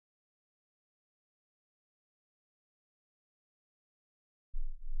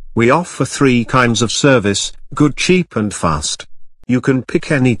We offer 3 kinds of service: good, cheap and fast. You can pick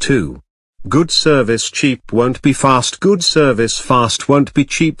any 2. Good service cheap won't be fast, good service fast won't be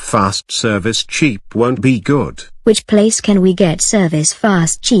cheap, fast service cheap won't be good. Which place can we get service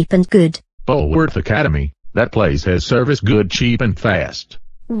fast, cheap and good? Bullworth Academy. That place has service good, cheap and fast.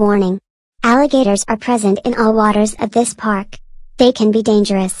 Warning. Alligators are present in all waters of this park. They can be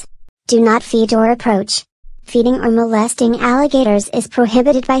dangerous. Do not feed or approach. Feeding or molesting alligators is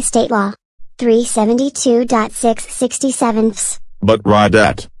prohibited by state law. 372.667. But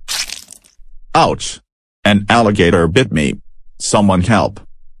Rydette. Ouch! An alligator bit me. Someone help.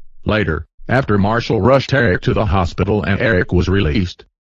 Later, after Marshall rushed Eric to the hospital and Eric was released,